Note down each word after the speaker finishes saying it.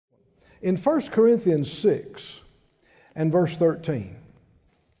In 1 Corinthians 6 and verse 13.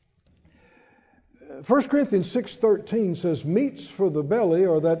 1 Corinthians 6:13 says, meats for the belly,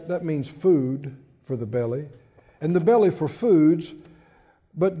 or that means food for the belly, and the belly for foods,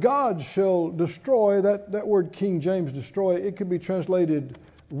 but God shall destroy. That word King James, destroy, it could be translated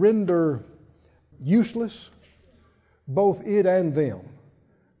render useless, both it and them.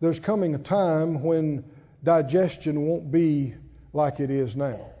 There's coming a time when digestion won't be like it is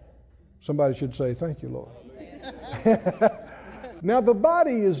now. Somebody should say, thank you, Lord. Now, the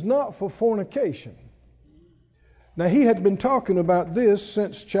body is not for fornication. Now, he had been talking about this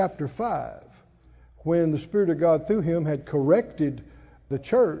since chapter 5, when the Spirit of God through him had corrected the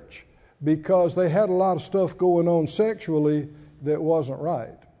church because they had a lot of stuff going on sexually that wasn't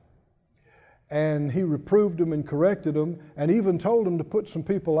right. And he reproved them and corrected them and even told them to put some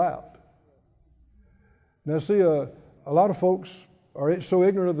people out. Now, see, a lot of folks are so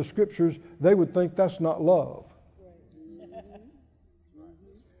ignorant of the Scriptures, they would think that's not love.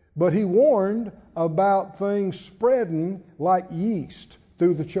 But he warned about things spreading like yeast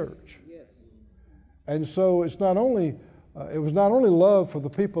through the church. And so it was not only love for the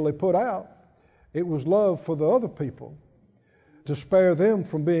people they put out, it was love for the other people to spare them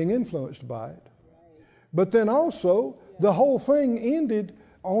from being influenced by it. But then also the whole thing ended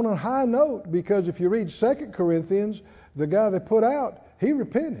on a high note, because if you read 2 Corinthians, the guy they put out, he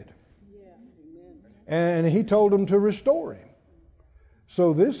repented. And he told them to restore him.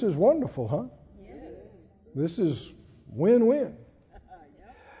 So this is wonderful, huh? Yes. This is win-win.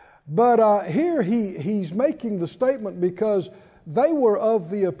 But here he's making the statement because they were of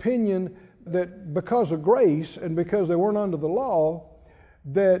the opinion that because of grace and because they weren't under the law,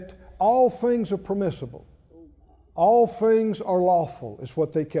 that all things are permissible. All things are lawful is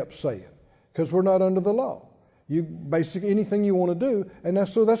what they kept saying, because we're not under the law. You basically anything you want to do, and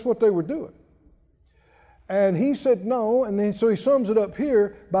that's what they were doing. And he said no, and then so he sums it up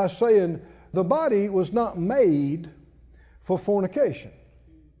here by saying the body was not made for fornication.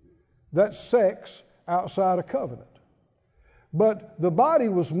 That's sex outside a covenant. But the body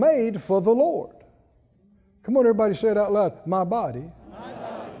was made for the Lord. Come on, everybody, say it out loud. My body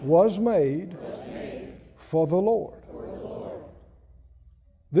was made for the Lord.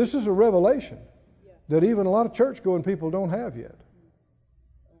 This is a revelation that even a lot of church-going people don't have yet.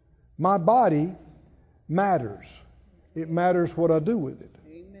 My body matters. It matters what I do with it.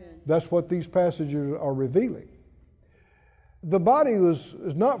 Amen. That's what these passages are revealing. The body is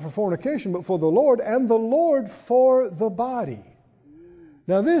not for fornication, but for the Lord, and the Lord for the body.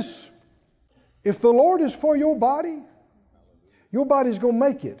 Now this, if the Lord is for your body's going to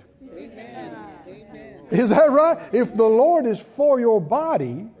make it. Amen. Is that right? If the Lord is for your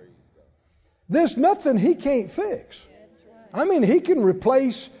body, there's nothing He can't fix. I mean, He can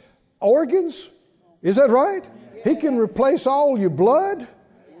replace organs. Is that right? He can replace all your blood,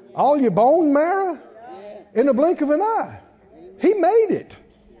 all your bone marrow in a blink of an eye. He made it.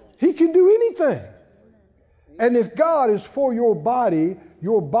 He can do anything. And if God is for your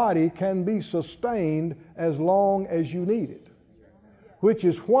body can be sustained as long as you need it. Which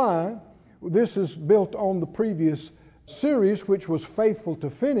is why this is built on the previous series, which was Faithful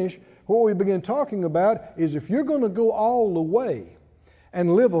to Finish. What we began talking about is if you're going to go all the way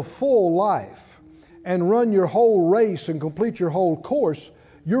and live a full life and run your whole race and complete your whole course,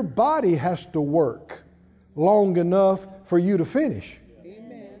 your body has to work long enough for you to finish.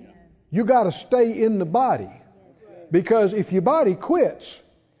 Amen. You got to stay in the body, because if your body quits,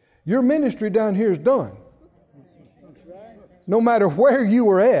 your ministry down here is done. No matter where you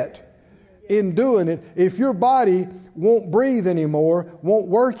were at in doing it, if your body won't breathe anymore, won't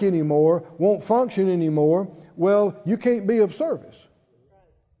work anymore, won't function anymore, well, you can't be of service.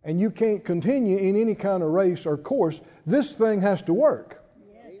 And you can't continue in any kind of race or course. This thing has to work.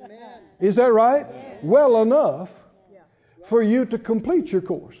 Yes. Is that right? Yes. Well enough for you to complete your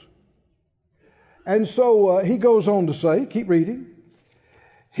course. And so he goes on to say, keep reading.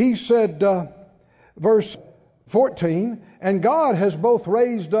 He said, verse 14, and God has both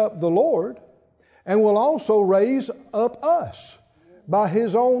raised up the Lord and will also raise up us by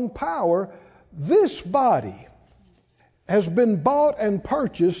His own power. This body has been bought and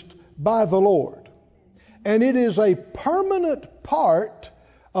purchased by the Lord, and it is a permanent part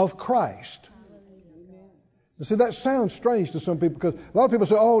of Christ. You see, that sounds strange to some people, because a lot of people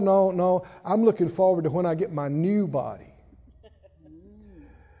say, oh, no, I'm looking forward to when I get my new body.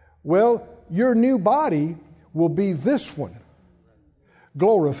 Well, your new body will be this one,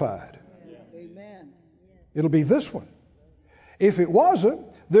 glorified. Amen. It'll be this one. If it wasn't,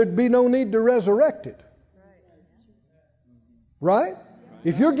 there'd be no need to resurrect it. Right?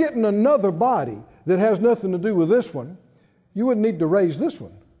 If you're getting another body that has nothing to do with this one, you wouldn't need to raise this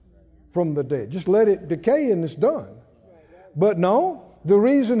one from the dead. Just let it decay and it's done. But no, the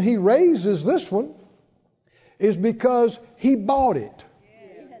reason he raises this one is because he bought it.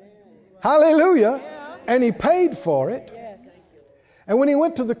 Hallelujah. And he paid for it. And when he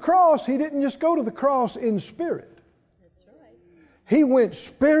went to the cross, he didn't just go to the cross in spirit. He went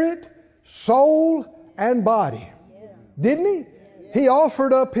spirit, soul, and body. Didn't he? He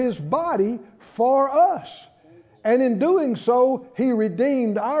offered up his body for us. And in doing so, he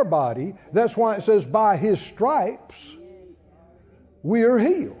redeemed our body. That's why it says, by his stripes, we are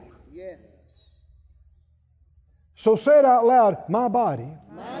healed. So say it out loud. My body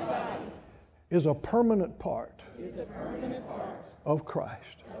is a permanent part of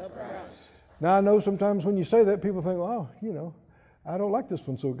Christ. Now, I know sometimes when you say that, people think, oh, I don't like this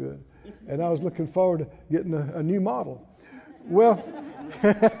one so good. And I was looking forward to getting a new model. Well,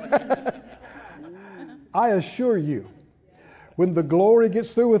 I assure you, when the glory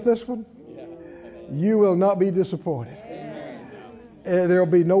gets through with this one, you will not be disappointed. There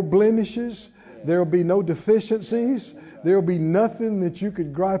will be no blemishes. There will be no deficiencies. There will be nothing that you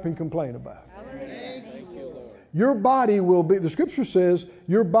could gripe and complain about. Your body will be, the scripture says,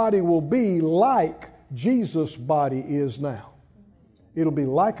 your body will be like Jesus' body is now. It'll be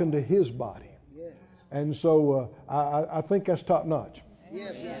likened to his body. And so I think that's top notch.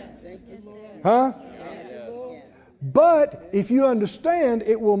 Huh? But if you understand,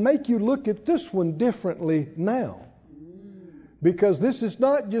 it will make you look at this one differently now. Because this is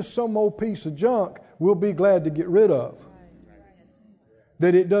not just some old piece of junk we'll be glad to get rid of.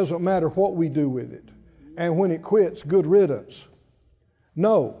 That it doesn't matter what we do with it. And when it quits, good riddance.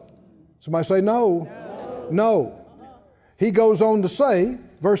 No. Somebody say no. No. He goes on to say,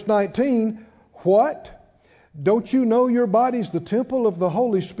 verse 19, what? Don't you know your body's the temple of the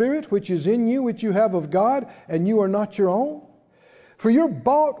Holy Spirit, which is in you, which you have of God, and you are not your own? For you're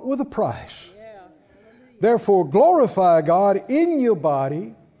bought with a price. Therefore, glorify God in your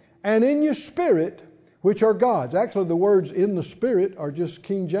body and in your spirit, which are God's. Actually, the words in the spirit are just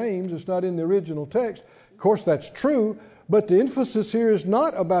King James. It's not in the original text. Of course, that's true. But the emphasis here is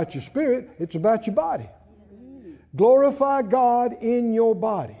not about your spirit. It's about your body. Glorify God in your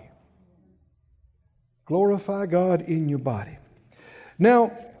body. Glorify God in your body.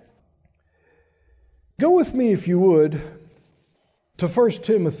 Now, go with me, if you would, to 1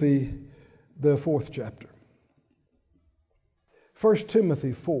 Timothy, the 4th chapter. 1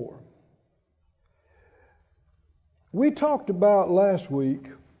 Timothy 4. We talked about last week.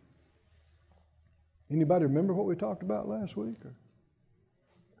 Anybody remember what we talked about last week? Or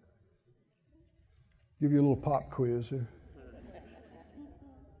give you a little pop quiz here.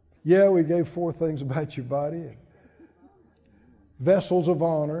 Yeah, we gave 4 things about your body. Vessels of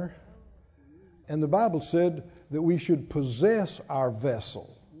honor. And the Bible said that we should possess our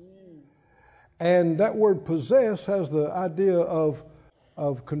vessel. And that word possess has the idea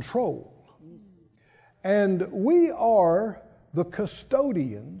of control. And we are the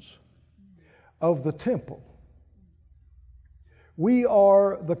custodians of the temple. We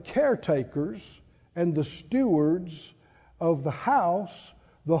are the caretakers and the stewards of the house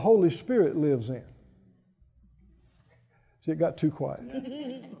the Holy Spirit lives in. See, it got too quiet.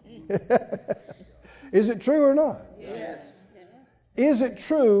 Is it true or not? Yes. Is it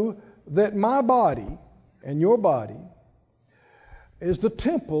true that my body and your body is the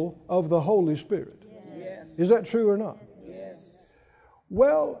temple of the Holy Spirit? Yes. Is that true or not? Yes.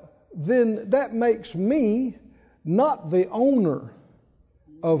 Well, then that makes me not the owner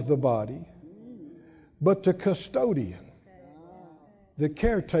of the body, but the custodian, the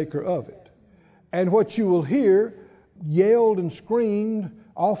caretaker of it. And what you will hear yelled and screamed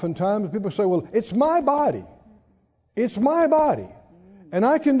oftentimes, people say, well, it's my body. It's my body. And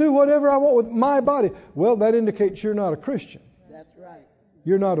I can do whatever I want with my body. Well, that indicates you're not a Christian. That's right.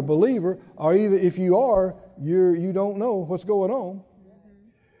 You're not a believer, or either if you are, you don't know what's going on.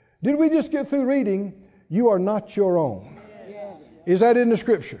 Did we just get through reading, you are not your own? Yes. Is that in the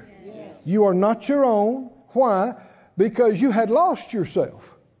scripture? Yes. You are not your own. Why? Because you had lost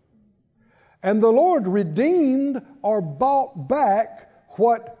yourself. And the Lord redeemed or bought back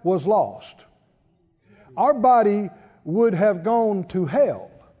what was lost. Our body would have gone to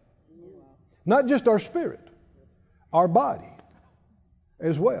hell. Not just our spirit, our body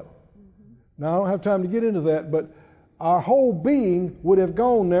as well. Now, I don't have time to get into that, but our whole being would have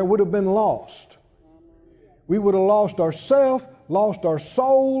gone there, would have been lost. We would have lost ourself, lost our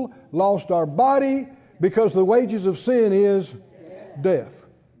soul, lost our body, because the wages of sin is death.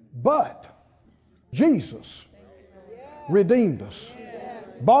 But Jesus redeemed us.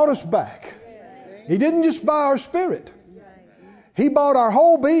 Bought us back. He didn't just buy our spirit. He bought our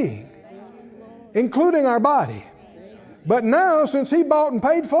whole being, including our body. But now, since He bought and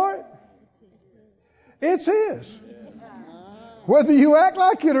paid for it, it's His. Whether you act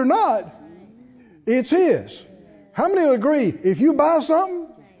like it or not, it's His. How many will agree? If you buy something,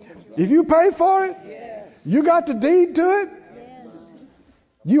 if you pay for it, you got the deed to it,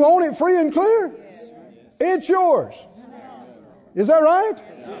 you own it free and clear, it's yours. Is that right?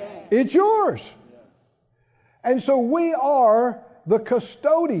 It's yours. And so we are the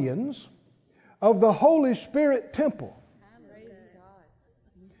custodians of the Holy Spirit temple.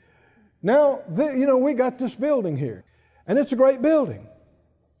 Now, we got this building here, and it's a great building.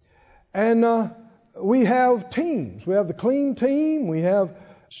 And we have teams. We have the clean team. We have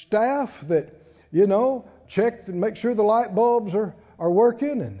staff that, check and make sure the light bulbs are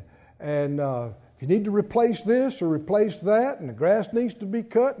working. And if you need to replace this or replace that, and the grass needs to be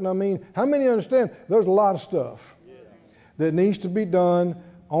cut. And I mean, how many understand there's a lot of stuff that needs to be done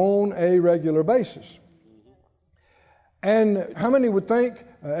on a regular basis? And how many would think,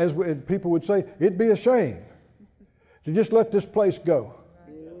 as people would say, it'd be a shame to just let this place go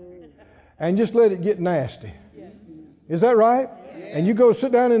and just let it get nasty? Is that right? And you go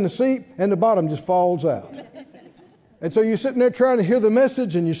sit down in the seat and the bottom just falls out. And so you're sitting there trying to hear the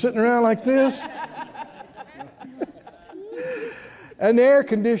message and you're sitting around like this. And the air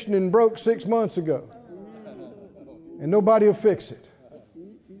conditioning broke 6 months ago. And nobody will fix it.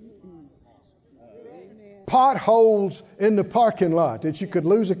 Potholes in the parking lot that you could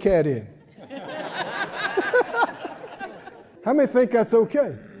lose a cat in. How many think that's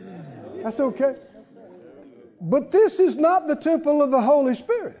okay? That's okay. But this is not the temple of the Holy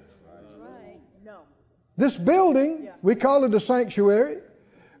Spirit. This building, we call it a sanctuary,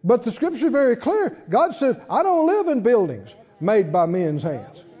 but the Scripture is very clear. God said, I don't live in buildings made by men's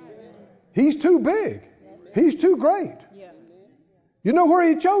hands. He's too big. He's too great. You know where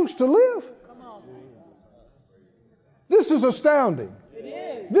He chose to live? This is astounding.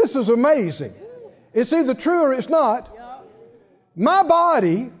 This is amazing. It's either true or it's not. My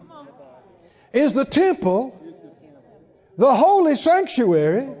body is the temple, the holy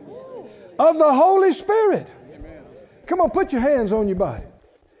sanctuary of the Holy Spirit. Come on, put your hands on your body.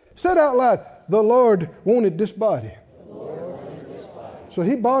 Say it out loud. The Lord wanted this body. So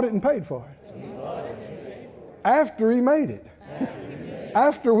He bought it and paid for it. After He made it.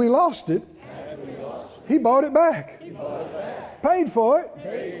 After we lost it, He bought it back. Paid for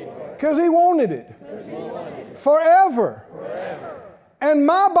it. Because He wanted it. Forever. And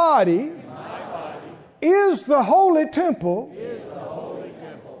my body is the holy temple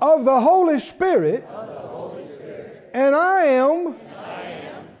of the Holy Spirit, and I am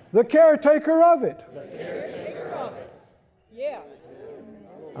the caretaker of it.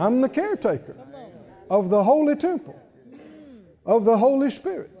 I'm the caretaker of the holy temple of the Holy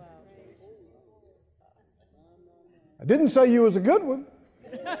Spirit. I didn't say you was a good one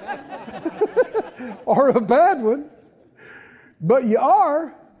or a bad one, but you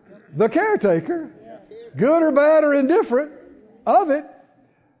are the caretaker, good or bad or indifferent, of it.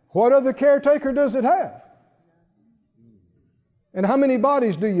 What other caretaker does it have? And how many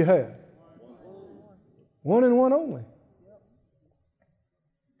bodies do you have? One and one only.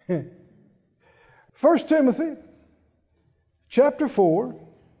 1 Timothy chapter 4.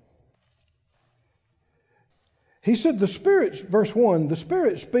 He said the Spirit, verse 1, the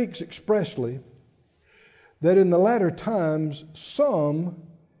Spirit speaks expressly that in the latter times some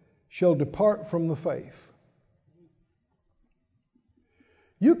shall depart from the faith.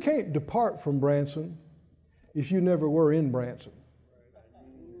 You can't depart from Branson if you never were in Branson.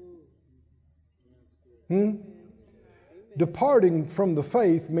 Departing from the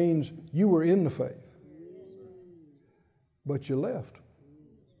faith means you were in the faith, but you left.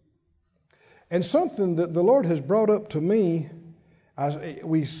 And something that the Lord has brought up to me,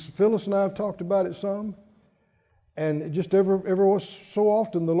 Phyllis and I have talked about it some, and just every so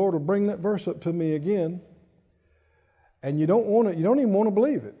often the Lord will bring that verse up to me again, and you don't even want to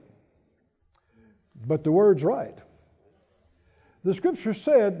believe it, but the word's right. The Scripture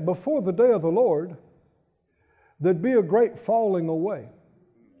said before the day of the Lord there'd be a great falling away.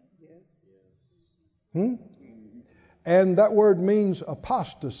 And that word means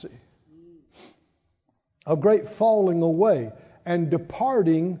apostasy. A great falling away and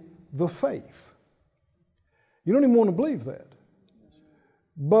departing the faith. You don't even want to believe that.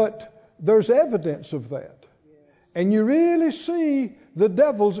 But there's evidence of that. And you really see the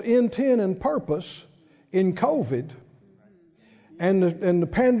devil's intent and purpose in COVID and the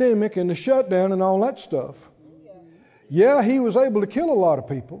pandemic and the shutdown and all that stuff. Yeah, he was able to kill a lot of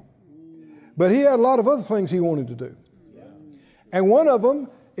people, but he had a lot of other things he wanted to do. And one of them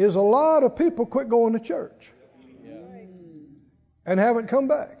is a lot of people quit going to church and haven't come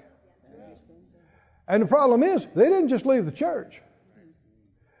back. And the problem is, they didn't just leave the church.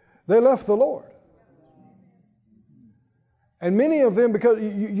 They left the Lord. And many of them, because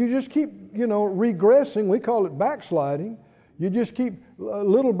you just keep, regressing. We call it backsliding. You just keep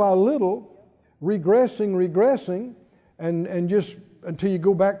little by little regressing, and just until you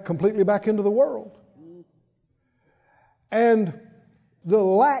go back completely back into the world. And the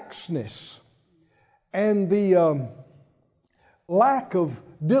laxness and the lack of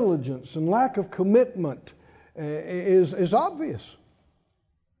diligence and lack of commitment is obvious.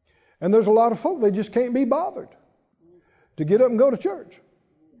 And there's a lot of folk, they just can't be bothered to get up and go to church.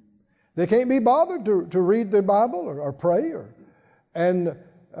 They can't be bothered to read their Bible or pray. And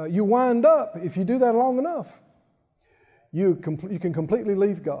you wind up, if you do that long enough, you can completely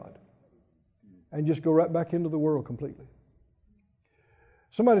leave God and just go right back into the world completely.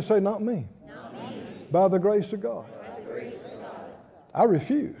 Somebody say, not me. Not me. By the grace of God. By the grace of God. I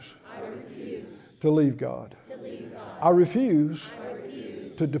refuse to leave God. I refuse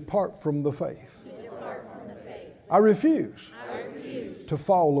to depart from the faith. I refuse to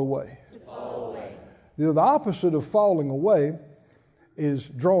fall away. The opposite of falling away is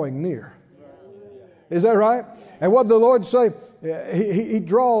drawing near. Is that right? And what the Lord say?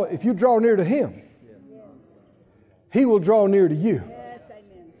 If you draw near to Him, He will draw near to you.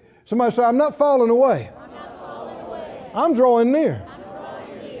 Somebody say, I'm not falling away. I'm drawing near.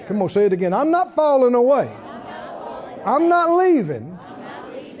 Come on, say it again. I'm not falling away. I'm not leaving.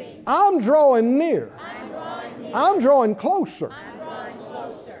 I'm drawing near. I'm drawing closer.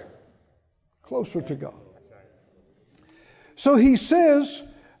 Closer to God. So He says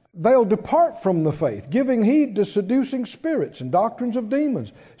they'll depart from the faith, giving heed to seducing spirits and doctrines of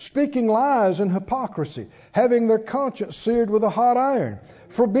demons, speaking lies and hypocrisy, having their conscience seared with a hot iron,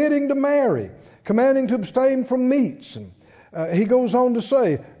 forbidding to marry, commanding to abstain from meats. And he goes on to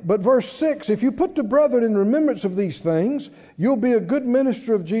say, but verse 6, if you put the brethren in remembrance of these things, you'll be a good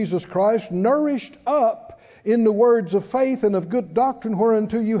minister of Jesus Christ, nourished up in the words of faith and of good doctrine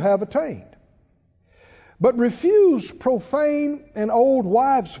whereunto you have attained. But refuse profane and old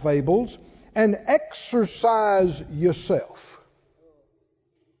wives' fables, and exercise yourself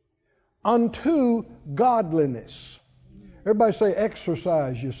unto godliness. Everybody say,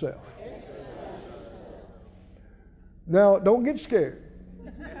 exercise yourself. Now, don't get scared.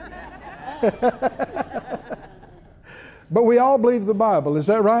 But we all believe the Bible. Is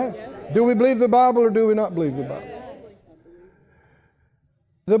that right? Do we believe the Bible or do we not believe the Bible?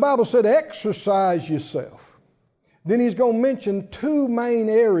 The Bible said exercise yourself. Then he's going to mention two main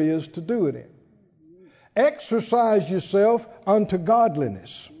areas to do it in. Exercise yourself unto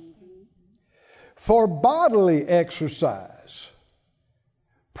godliness. For bodily exercise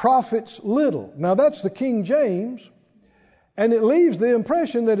profits little. Now that's the King James, and it leaves the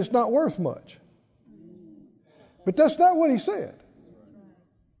impression that it's not worth much. But that's not what he said.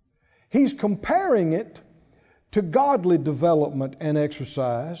 He's comparing it to godly development and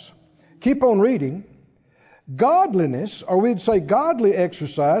exercise. Keep on reading. Godliness, or we'd say godly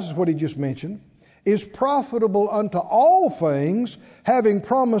exercise, is what he just mentioned, is profitable unto all things, having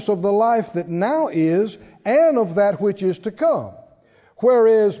promise of the life that now is and of that which is to come.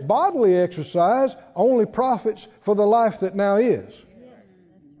 Whereas bodily exercise only profits for the life that now is.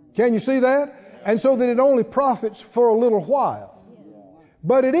 Can you see that? And so that it only profits for a little while.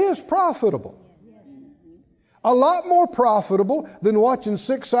 But it is profitable. A lot more profitable than watching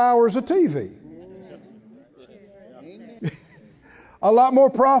 6 hours of TV. A lot more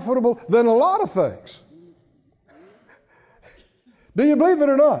profitable than a lot of things. Do you believe it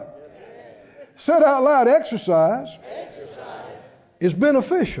or not? Said out loud, exercise is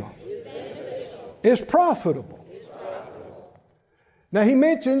beneficial. It's profitable. Now he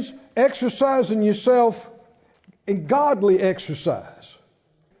mentions exercising yourself in godly exercise.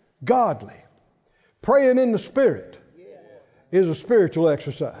 Godly. Praying in the Spirit is a spiritual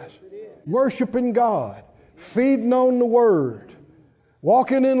exercise. Worshiping God. Feeding on the Word.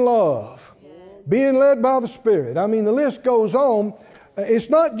 Walking in love. Being led by the Spirit. I mean, the list goes on.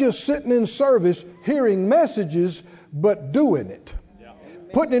 It's not just sitting in service, hearing messages, but doing it.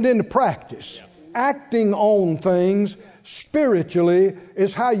 Putting it into practice. Acting on things spiritually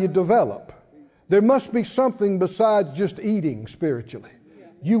is how you develop. There must be something besides just eating spiritually.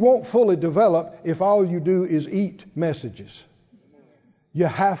 You won't fully develop if all you do is eat messages. You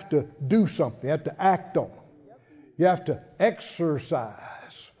have to do something. You have to act on them. You have to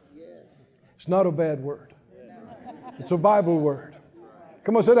exercise. It's not a bad word. It's a Bible word.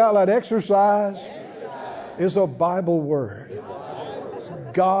 Come on, say it out loud. Exercise is a Bible word. It's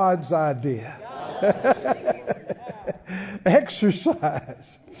God's idea.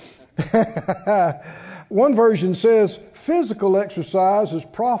 Exercise. One version says physical exercise is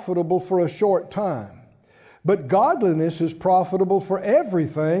profitable for a short time, but godliness is profitable for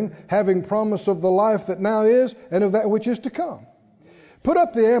everything, having promise of the life that now is and of that which is to come. Put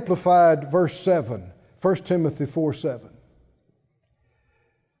up the Amplified verse 7, 1 Timothy 4:7.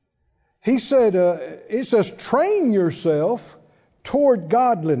 He said, it says, train yourself toward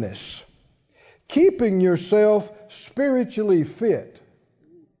godliness, keeping yourself spiritually fit.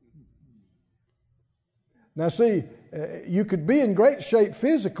 Now see, you could be in great shape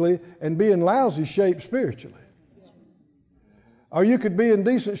physically and be in lousy shape spiritually. Or you could be in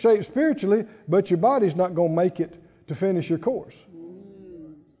decent shape spiritually, but your body's not going to make it to finish your course.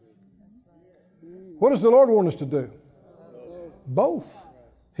 What does the Lord want us to do? Both.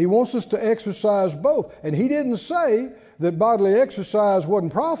 He wants us to exercise both. And He didn't say that bodily exercise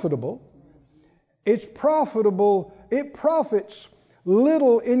wasn't profitable. It's profitable. It profits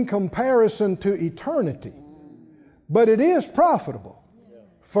little in comparison to eternity. But it is profitable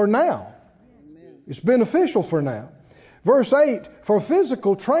for now. It's beneficial for now. Verse 8, for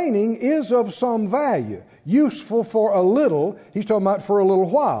physical training is of some value, useful for a little. He's talking about for a little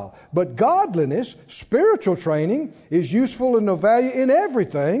while. But godliness, spiritual training, is useful and of value in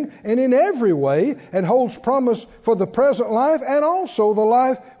everything and in every way, and holds promise for the present life and also the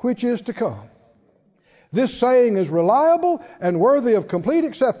life which is to come. This saying is reliable and worthy of complete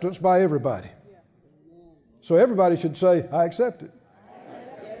acceptance by everybody. So everybody should say, I accept it.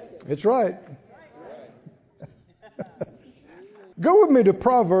 It's right. Go with me to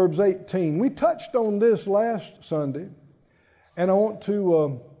Proverbs 18. We touched on this last Sunday, and I want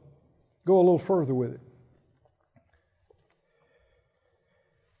to go a little further with it.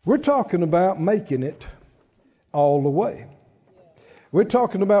 We're talking about making it all the way. We're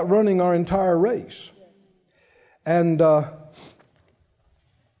talking about running our entire race and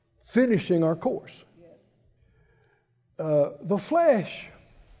finishing our course. The flesh,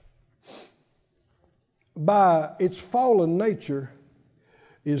 by its fallen nature,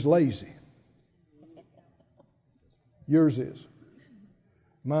 is lazy. Yours is.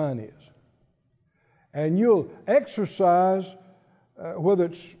 Mine is. And you'll exercise, whether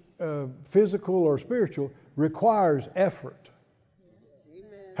it's physical or spiritual, requires effort.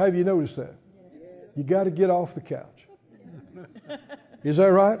 Have you noticed that? You got to get off the couch. Is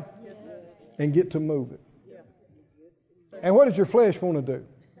that right? And get to moving. And what does your flesh want to do?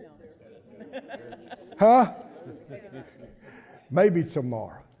 Huh? Maybe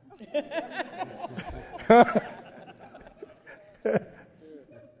tomorrow.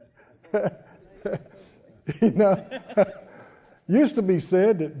 You know, used to be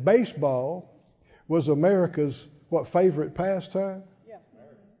said that baseball was America's favorite pastime?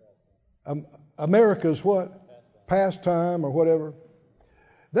 America's what? Pastime or whatever.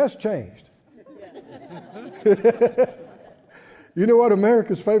 That's changed. You know what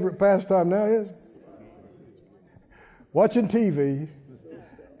America's favorite pastime now is? Watching TV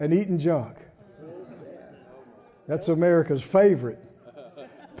and eating junk. That's America's favorite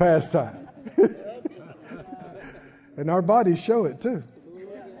pastime. And our bodies show it too.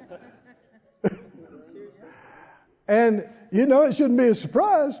 And you know, it shouldn't be a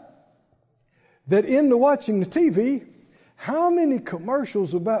surprise that in the watching the TV, how many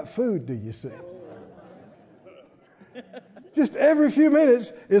commercials about food do you see? Just every few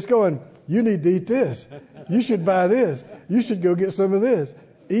minutes, it's going, you need to eat this. You should buy this. You should go get some of this.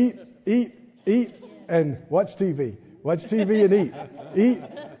 Eat, and watch TV. Watch TV and eat. Eat,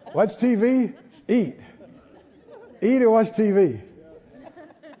 watch TV, eat. Eat and watch TV.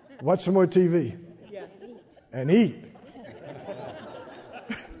 Watch some more TV. And eat.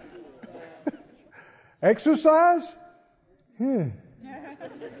 Exercise?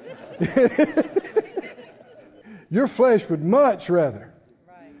 Your flesh would much rather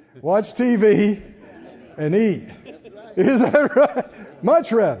watch TV and eat. Is that right?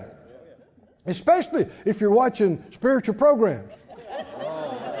 Much rather. Especially if you're watching spiritual programs.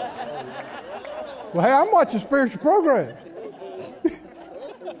 Well, hey, I'm watching spiritual programs.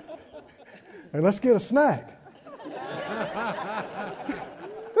 And let's get a snack.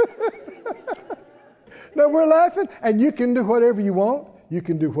 Now we're laughing, and you can do whatever you want. You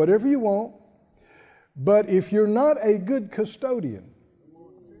can do whatever you want. But if you're not a good custodian,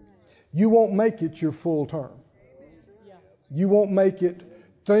 you won't make it your full term. You won't make it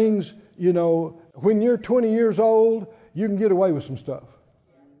things, you know, when you're 20 years old, you can get away with some stuff.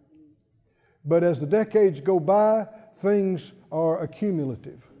 But as the decades go by, things are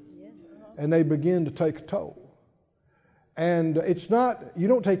accumulative and they begin to take a toll. And it's not, you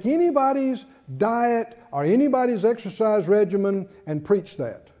don't take anybody's diet or anybody's exercise regimen and preach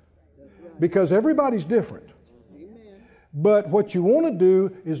that, because everybody's different. But what you want to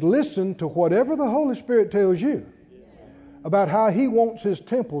do is listen to whatever the Holy Spirit tells you about how He wants His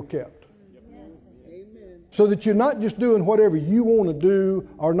temple kept. So that you're not just doing whatever you want to do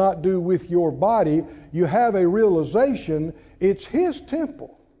or not do with your body. You have a realization it's His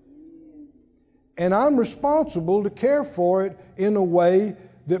temple. And I'm responsible to care for it in a way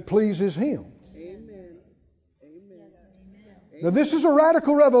that pleases Him. Amen. Now this is a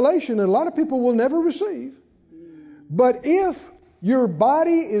radical revelation that a lot of people will never receive. But if your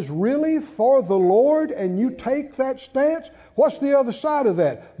body is really for the Lord and you take that stance, what's the other side of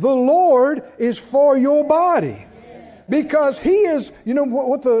that? The Lord is for your body. Because He is, you know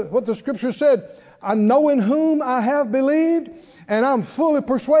what the scripture said, I know in whom I have believed, and I'm fully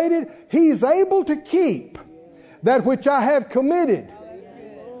persuaded He's able to keep that which I have committed.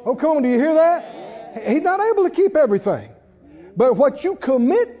 Oh, come on, do you hear that? He's not able to keep everything. But what you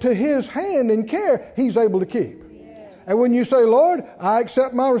commit to His hand and care, He's able to keep. And when you say, Lord, I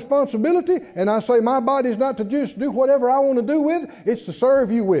accept my responsibility, and I say my body is not to just do whatever I want to do with, it's to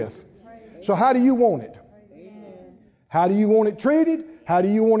serve you with. So how do you want it? How do you want it treated? How do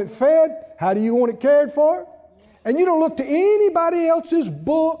you want it fed? How do you want it cared for? And you don't look to anybody else's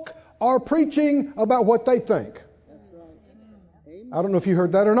book or preaching about what they think. I don't know if you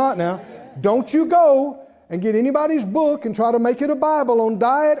heard that or not now. Don't you go and get anybody's book and try to make it a Bible on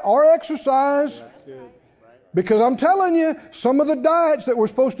diet or exercise. Because I'm telling you, some of the diets that were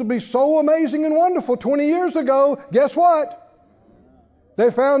supposed to be so amazing and wonderful 20 years ago, guess what? They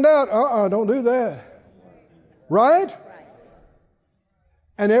found out, don't do that. Right?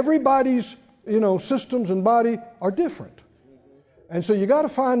 And everybody's, systems and body are different. And so you got to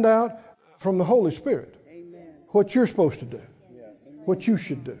find out from the Holy Spirit what you're supposed to do, what you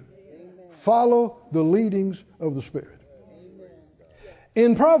should do. Follow the leadings of the Spirit.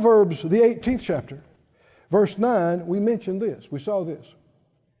 In Proverbs, the 18th chapter, verse 9, we mentioned this. We saw this.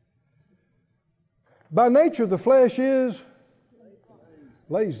 By nature, the flesh is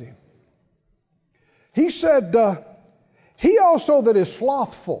lazy. He said, he also that is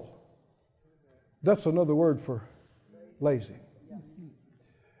slothful. That's another word for lazy.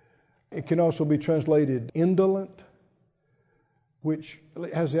 It can also be translated indolent, which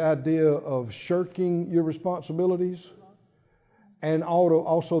has the idea of shirking your responsibilities, and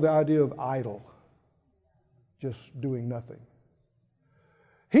also the idea of idle. Just doing nothing.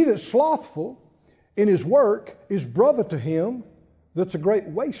 He that's slothful in his work is brother to him that's a great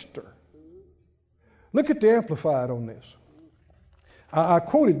waster. Look at the Amplified on this. I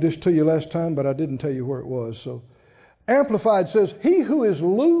quoted this to you last time, but I didn't tell you where it was. So, Amplified says, he who is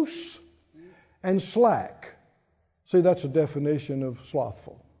loose and slack. See, that's a definition of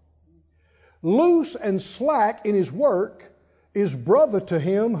slothful. Loose and slack in his work is brother to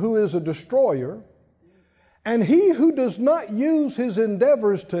him who is a destroyer. And he who does not use his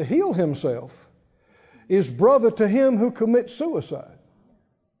endeavors to heal himself is brother to him who commits suicide.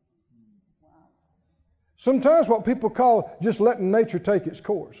 Sometimes what people call just letting nature take its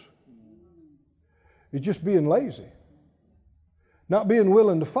course is just being lazy, not being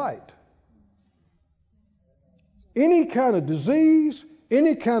willing to fight. Any kind of disease,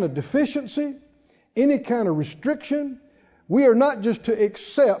 any kind of deficiency, any kind of restriction, we are not just to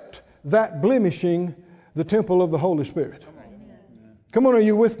accept that blemishing the temple of the Holy Spirit. Come on, are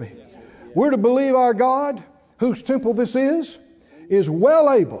you with me? We're to believe our God, whose temple this is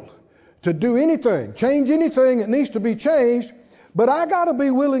well able to do anything, change anything that needs to be changed, but I got to be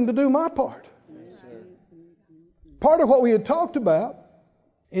willing to do my part. Part of what we had talked about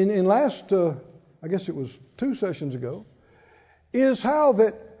in last, I guess it was 2 sessions ago, is how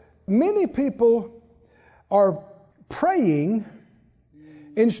that many people are praying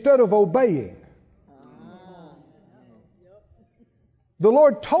instead of obeying. The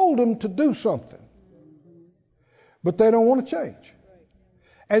Lord told them to do something, but they don't want to change.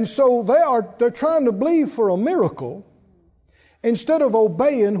 And so they're trying to believe for a miracle instead of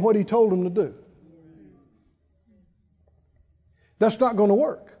obeying what He told them to do. That's not going to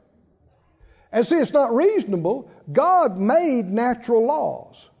work. And see, it's not reasonable. God made natural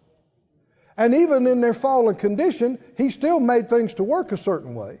laws. And even in their fallen condition, He still made things to work a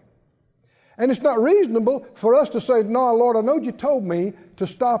certain way. And it's not reasonable for us to say, no, Lord, I know you told me to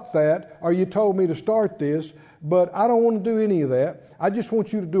stop that, or you told me to start this, but I don't want to do any of that. I just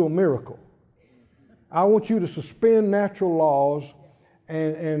want you to do a miracle. I want you to suspend natural laws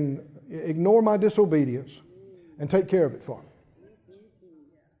and ignore my disobedience and take care of it for them.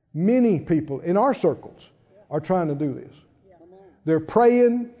 Many people in our circles are trying to do this. They're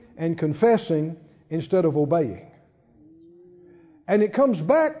praying and confessing instead of obeying. And it comes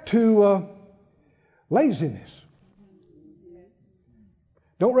back to laziness.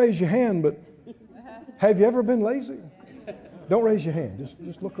 Don't raise your hand, but have you ever been lazy? Don't raise your hand.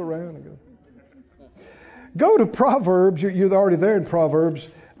 Just look around and go. Go to Proverbs. You're already there in Proverbs.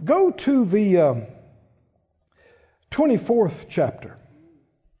 Go to the 24th chapter.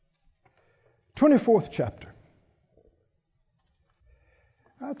 24th chapter.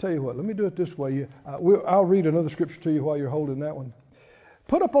 I'll tell you what. Let me do it this way. I'll read another scripture to you while you're holding that one.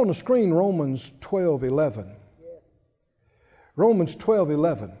 Put up on the screen Romans 12:11. Romans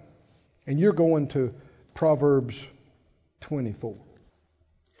 12:11. And you're going to Proverbs 24.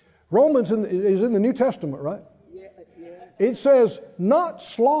 Romans is in the New Testament, right? Yeah. It says, not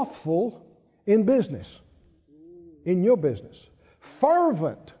slothful in business, in your business,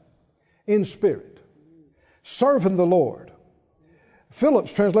 fervent in spirit, serving the Lord.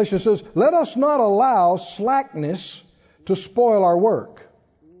 Phillips' translation says, let us not allow slackness to spoil our work.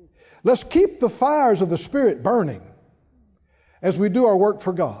 Let's keep the fires of the Spirit burning as we do our work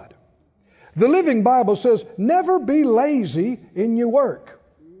for God. The Living Bible says, never be lazy in your work,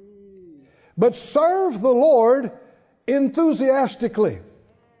 but serve the Lord enthusiastically.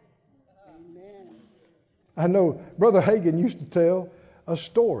 Amen. I know Brother Hagin used to tell a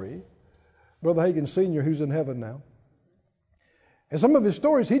story, Brother Hagin Sr., who's in heaven now. And some of his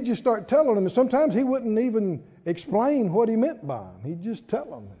stories, he'd just start telling them, and sometimes he wouldn't even explain what he meant by them. He'd just tell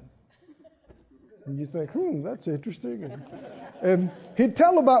them. And you think, that's interesting. And he'd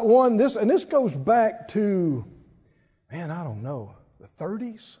tell about one, this goes back to, I don't know, the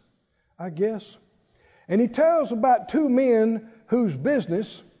 30s, I guess. And he tells about two men whose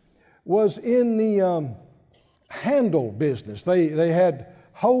business was in the handle business. They had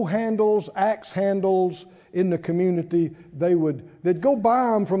hoe handles, axe handles in the community. They'd go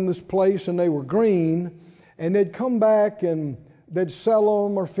buy them from this place, and they were green, and they'd come back and they'd sell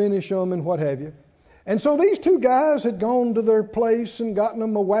them or finish them and what have you. And so these two guys had gone to their place and gotten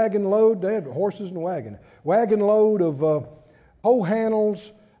them a wagon load. They had horses and wagon load of hoe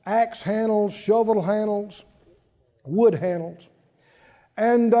handles, axe handles, shovel handles, wood handles.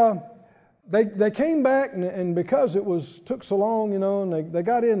 And they came back, and because it took so long, and they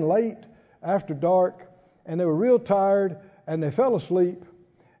got in late after dark, and they were real tired, and they fell asleep,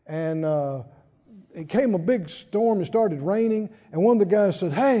 and it came a big storm. It started raining, and one of the guys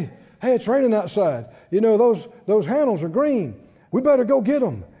said, Hey, it's raining outside. Those handles are green. We better go get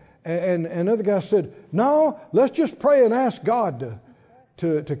them. And another guy said, no, let's just pray and ask God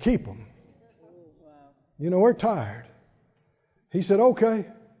to keep them. We're tired. He said, okay,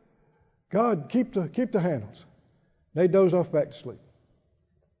 God, keep the handles. They dozed off back to sleep.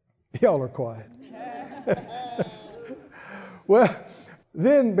 Y'all are quiet. Well,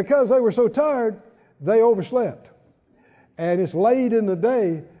 then because they were so tired, they overslept. And it's late in the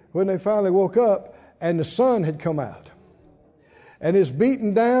day when they finally woke up, and the sun had come out. And it's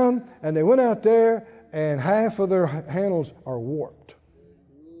beaten down, and they went out there, and half of their handles are warped.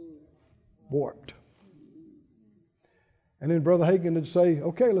 Warped. And then Brother Hagin would say,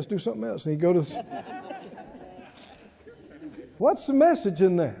 okay, let's do something else. And he'd go to What's the message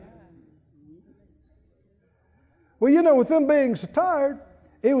in that? Well, with them being so tired,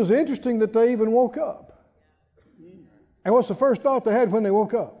 it was interesting that they even woke up. And what's the first thought they had when they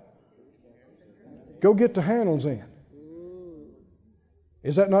woke up? Go get the handles in.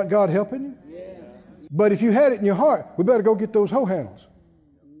 Is that not God helping you? Yes. But if you had it in your heart, we better go get those hoe handles.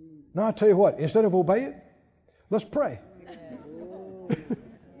 Now I tell you what, instead of obey it, let's pray.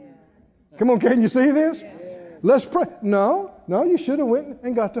 Come on, can you see this? Let's pray. No, you should have went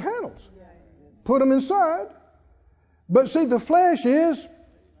and got the handles. Put them inside. But see, the flesh is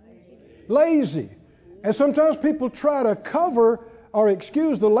lazy. And sometimes people try to cover or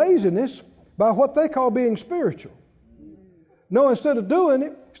excuse the laziness by what they call being spiritual. No, instead of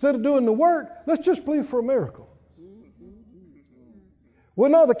doing the work, let's just believe for a miracle.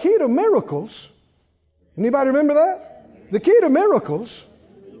 Well, no, the key to miracles, anybody remember that? The key to miracles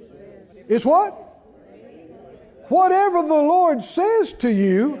is what? Whatever the Lord says to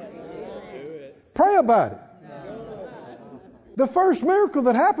you, pray about it. The first miracle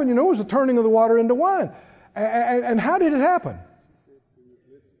that happened, was the turning of the water into wine. And how did it happen?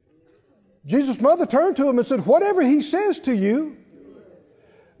 Jesus' mother turned to him and said, whatever he says to you,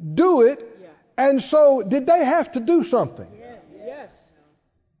 do it. And so did they have to do something? Yes.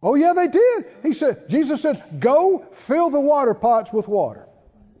 Oh, yeah, they did. Jesus said, go fill the water pots with water.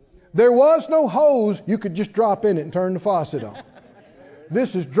 There was no hose you could just drop in it and turn the faucet on.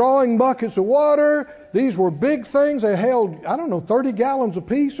 This is drawing buckets of water. These were big things. They held, 30 gallons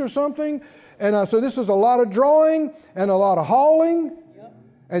apiece or something. And so this is a lot of drawing and a lot of hauling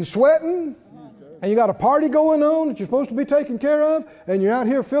and sweating. And you got a party going on that you're supposed to be taking care of. And you're out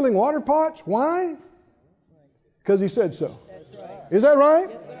here filling water pots. Why? Because he said so. Is that right?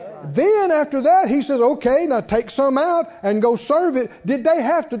 Then after that, he says, okay, now take some out and go serve it. Did they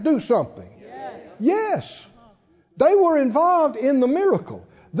have to do something? Yes. They were involved in the miracle.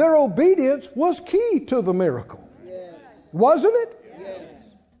 Their obedience was key to the miracle. Wasn't it? Yes.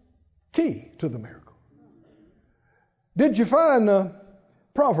 Key to the miracle. Did you find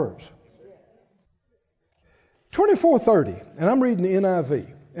Proverbs 24:30? And I'm reading the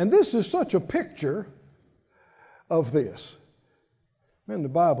NIV. And this is such a picture of this. Man, the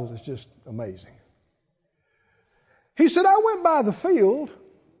Bible is just amazing. He said, I went by the field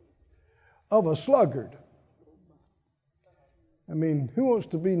of a sluggard. I mean, who wants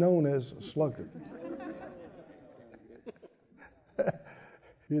to be known as a sluggard?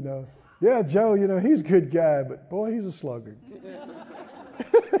 Yeah, Joe, he's a good guy, but boy, he's a sluggard.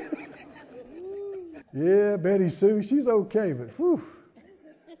 Yeah, Betty Sue, she's okay, but whew,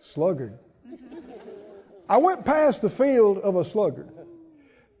 sluggard. I went past the field of a sluggard,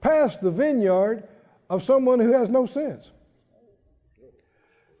 past the vineyard of someone who has no sense.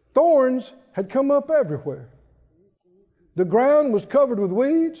 Thorns had come up everywhere. The ground was covered with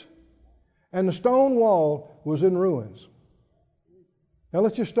weeds, and the stone wall was in ruins. Now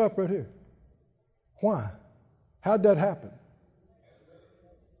let's just stop right here. Why? How'd that happen?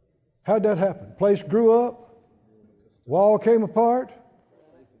 How'd that happen? Place grew up, wall came apart.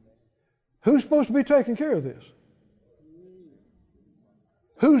 Who's supposed to be taking care of this?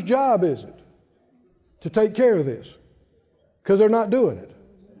 Whose job is it to take care of this? Because they're not doing it.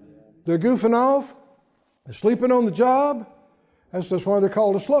 They're goofing off. They're sleeping on the job. That's why they're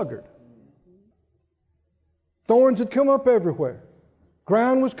called a sluggard. Thorns had come up everywhere.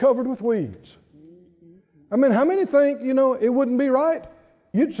 Ground was covered with weeds. I mean, how many think, it wouldn't be right?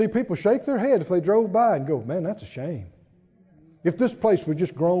 You'd see people shake their head if they drove by and go, man, that's a shame. If this place was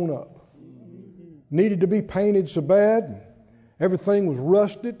just grown up, needed to be painted so bad, and everything was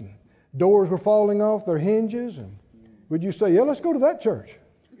rusted, and doors were falling off their hinges, and would you say, yeah, let's go to that church?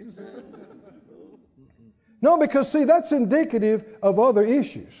 No, because see, that's indicative of other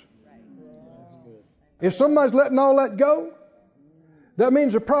issues. If somebody's letting all that go, that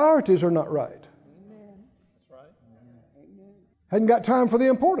means the priorities are not right. Hadn't got time for the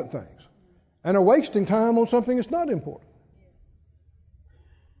important things, and are wasting time on something that's not important.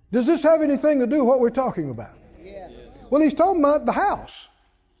 Does this have anything to do with what we're talking about? Yes. Well, he's talking about the house.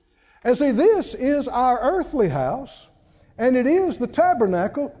 And see, this is our earthly house, and it is the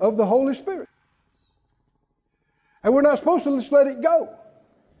tabernacle of the Holy Spirit. And we're not supposed to just let it go.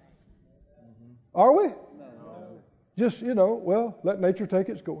 Are we? No. Just, let nature take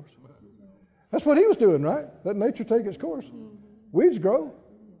its course. That's what he was doing, right? Let nature take its course. Weeds grow.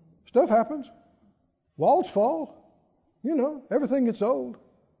 Stuff happens. Walls fall. Everything gets old.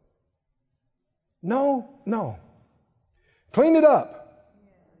 No. Clean it up.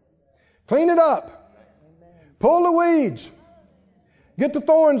 Clean it up. Pull the weeds. Get the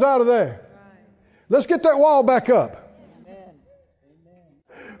thorns out of there. Let's get that wall back up.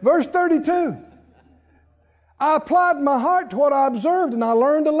 Verse 32. I applied my heart to what I observed, and I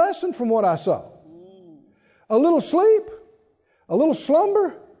learned a lesson from what I saw. A little sleep, a little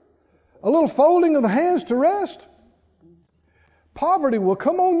slumber, a little folding of the hands to rest. Poverty will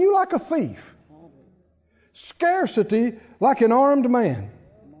come on you like a thief. Scarcity like an armed man.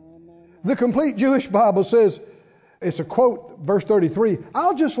 The Complete Jewish Bible says, it's a quote, verse 33,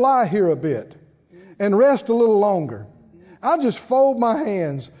 I'll just lie here a bit and rest a little longer. I'll just fold my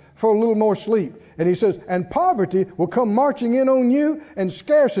hands for a little more sleep. And he says, and poverty will come marching in on you, and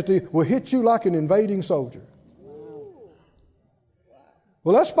scarcity will hit you like an invading soldier.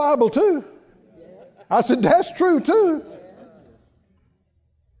 Well, that's Bible too. I said, that's true too.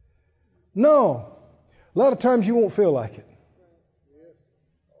 No, a lot of times you won't feel like it.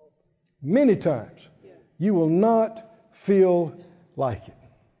 Many times you will not feel like it.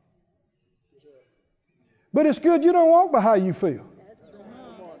 But it's good you don't walk by how you feel.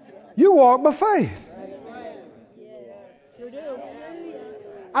 You walk by faith.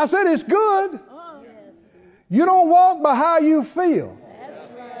 I said it's good. You don't walk by how you feel.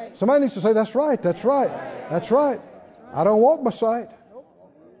 Somebody needs to say, that's right, that's right, that's right. I don't walk by sight.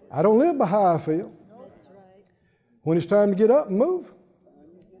 I don't live by how I feel. When it's time to get up and move,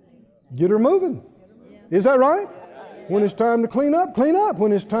 get her moving. Is that right? When it's time to clean up, clean up.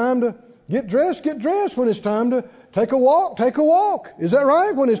 When it's time to get dressed, get dressed. When it's time to take a walk, take a walk. Is that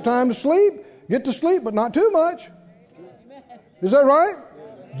right? When it's time to sleep, get to sleep, but not too much. Is that right?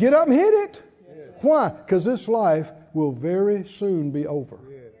 Get up and hit it. Why? Because this life will very soon be over.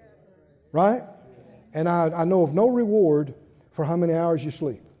 Right? And I know of no reward for how many hours you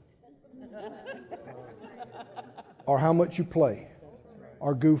sleep. Or how much you play.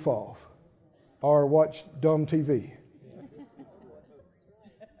 Or goof off. Or watch dumb TV.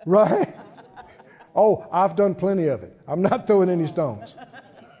 Right? Oh, I've done plenty of it. I'm not throwing any stones.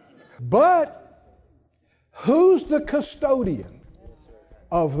 But who's the custodian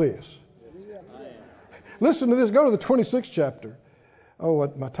of this? Listen to this. Go to the 26th chapter. Oh,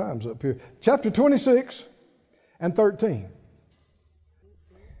 my time's up here. Chapter 26 and 13.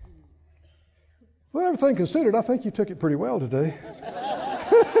 Well, everything considered, I think you took it pretty well today.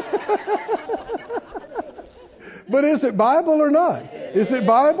 But is it Bible or not? Is it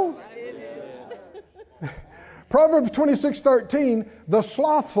Bible? Proverbs 26:13, the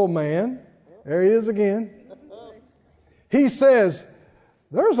slothful man, there he is again. He says,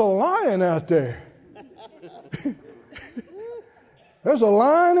 there's a lion out there. There's a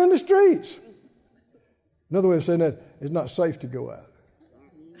lion in the streets. Another way of saying that, it's not safe to go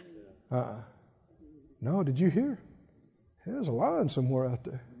out. No, did you hear? There's a lion somewhere out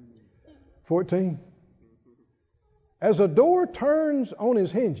there. 14. As a door turns on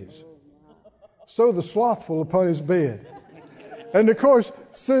his hinges, so the slothful upon his bed. And of course,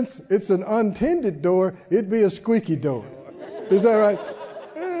 since it's an untended door, it'd be a squeaky door. Is that right?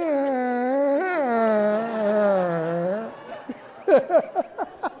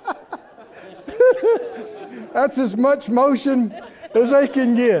 That's as much motion as they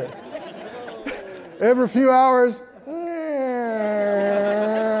can get. Every few hours.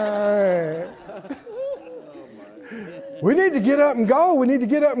 We need to get up and go. We need to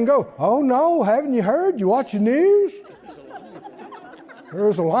get up and go. Oh no, haven't you heard? You watch the news?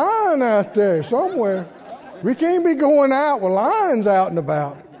 There's a lion out there somewhere. We can't be going out with lions out and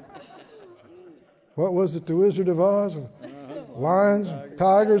about. What was it, the Wizard of Oz? Lions,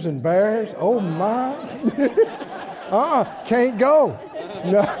 tigers, and bears. Oh my. Can't go.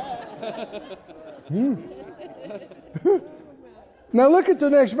 No. Now look at the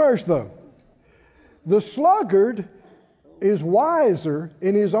next verse though. The sluggard is wiser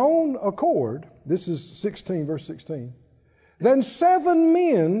in his own accord. This is 16, verse 16. Than 7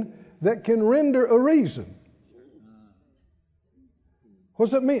 men that can render a reason. What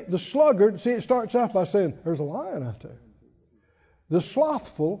does that mean? The sluggard, see, it starts off by saying, there's a lion out there. The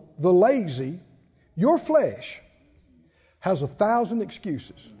slothful, the lazy, your flesh has 1,000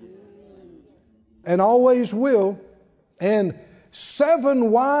 excuses. And always will. And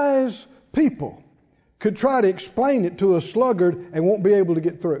 7 wise people could try to explain it to a sluggard and won't be able to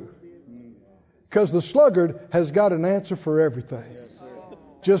get through. Because the sluggard has got an answer for everything.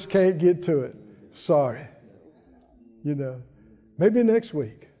 Just can't get to it. Sorry. You know, maybe next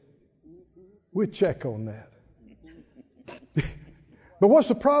week we'll check on that. But what's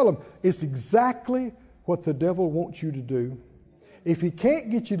the problem? It's exactly what the devil wants you to do. If he can't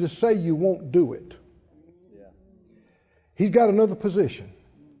get you to say you won't do it, he's got another position.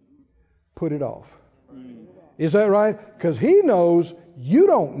 Put it off. Is that right? Because he knows you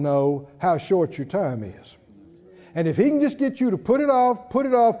don't know how short your time is. And if he can just get you to put it off,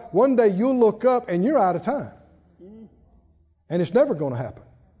 one day you'll look up and you're out of time. And it's never going to happen.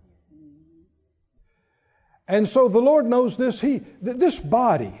 And so the Lord knows this. This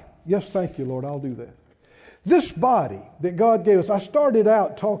body, yes, thank you, Lord, I'll do that. This body that God gave us, I started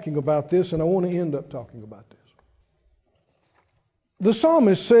out talking about this and I want to end up talking about this. The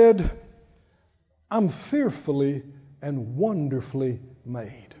psalmist said, I'm fearfully and wonderfully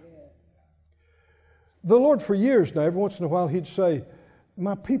made. The Lord for years now, every once in a while he'd say,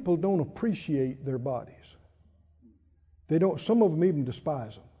 my people don't appreciate their bodies. They don't, some of them even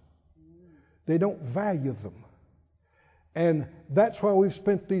despise them. They don't value them. And that's why we've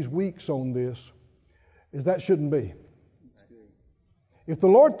spent these weeks on this, is that shouldn't be. If the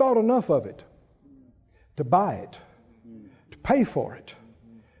Lord thought enough of it to buy it, to pay for it,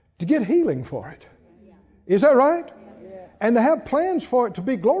 to get healing for it, is that right? And to have plans for it to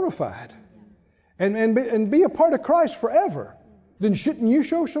be glorified and be a part of Christ forever, then shouldn't you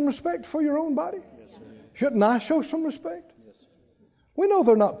show some respect for your own body? Shouldn't I show some respect? We know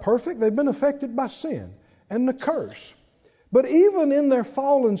they're not perfect. They've been affected by sin and the curse. But even in their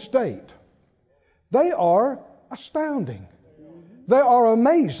fallen state, they are astounding. They are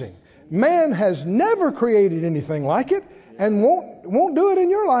amazing. Man has never created anything like it and won't do it in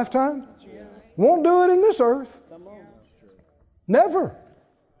your lifetime. Won't do it in this earth. Never.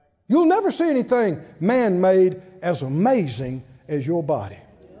 You'll never see anything man-made as amazing as your body.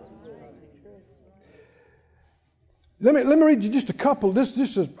 Let me read you just a couple. This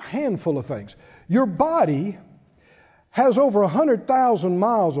is a handful of things. Your body has over 100,000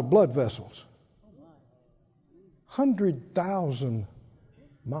 miles of blood vessels. 100,000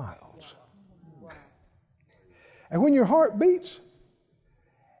 miles. And when your heart beats,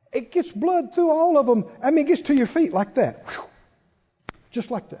 it gets blood through all of them. I mean, it gets to your feet like that. Whew. Just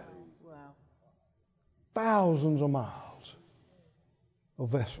like that. Wow. Thousands of miles of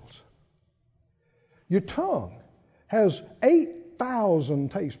vessels. Your tongue has 8,000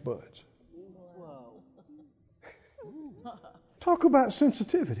 taste buds. Whoa. Talk about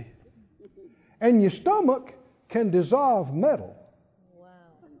sensitivity. And your stomach can dissolve metal. Wow.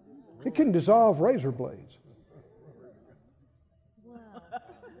 It can dissolve razor blades. Wow.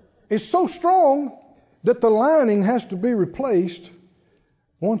 It's so strong that the lining has to be replaced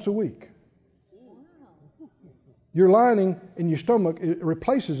once a week. Wow. Your lining in your stomach, it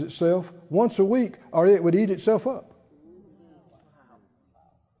replaces itself once a week or it would eat itself up.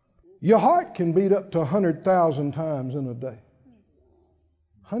 Your heart can beat up to 100,000 times in a day.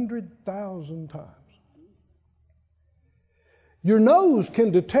 100,000 times. Your nose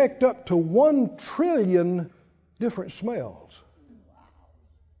can detect up to 1 trillion different smells.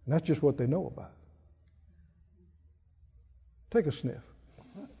 And that's just what they know about. Take a sniff.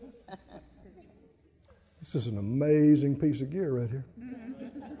 This is an amazing piece of gear right here.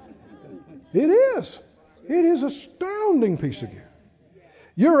 It is. It is an astounding piece of gear.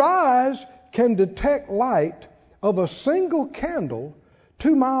 Your eyes can detect light of a single candle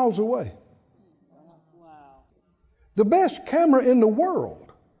 2 miles away. Wow. The best camera in the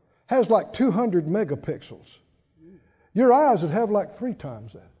world has like 200 megapixels. Your eyes would have like 3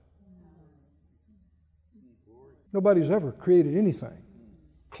 times that. Nobody's ever created anything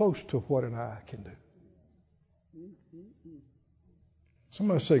close to what an eye can do.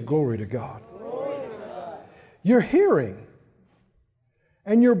 Somebody say glory to God. Glory to God. Your hearing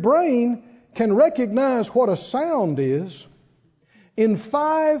and your brain can recognize what a sound is in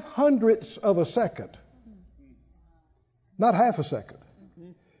 5/100ths of a second. Not half a second.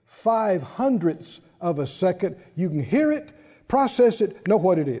 5/100ths of a second. You can hear it, process it, know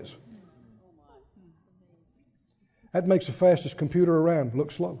what it is. That makes the fastest computer around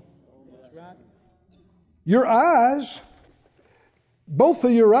look slow. Your eyes, both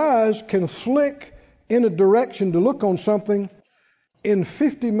of your eyes can flick in a direction to look on something in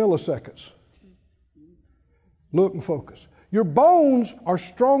 50 milliseconds. Look and focus. Your bones are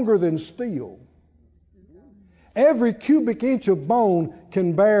stronger than steel. Every cubic inch of bone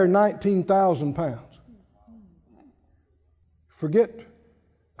can bear 19,000 pounds. Forget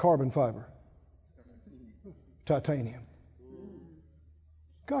carbon fiber. Titanium.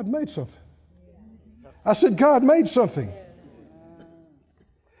 God made something. I said God made something.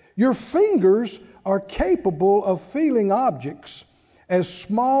 Your fingers are capable of feeling objects as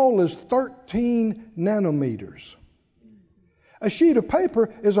small as 13 nanometers. A sheet of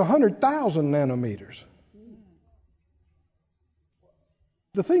paper is 100,000 nanometers.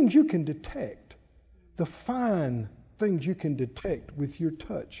 The things you can detect, the fine things you can detect with your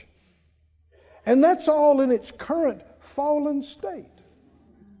touch. And that's all in its current fallen state.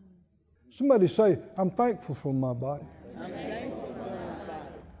 Somebody say, I'm thankful for my body. I'm thankful for my body.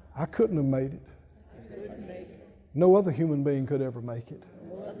 I couldn't have made it. No other human being could ever make it.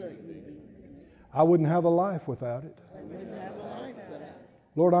 I wouldn't have a life without it.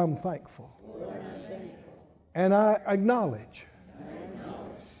 Lord, I'm thankful. And I acknowledge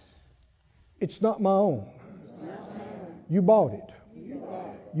it's not my own. You bought it.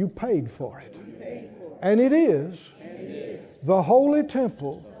 You paid for it. And it is the holy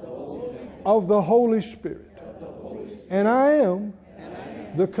temple of the Holy Spirit. And I am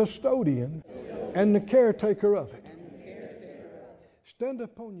the custodian and the caretaker of it. Stand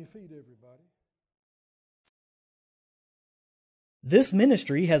up on your feet, everybody. This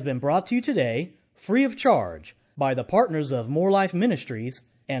ministry has been brought to you today free of charge by the partners of More Life Ministries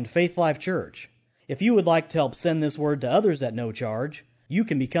and Faith Life Church. If you would like to help send this word to others at no charge, you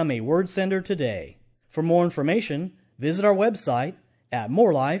can become a word sender today. For more information, visit our website at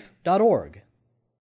morelife.org.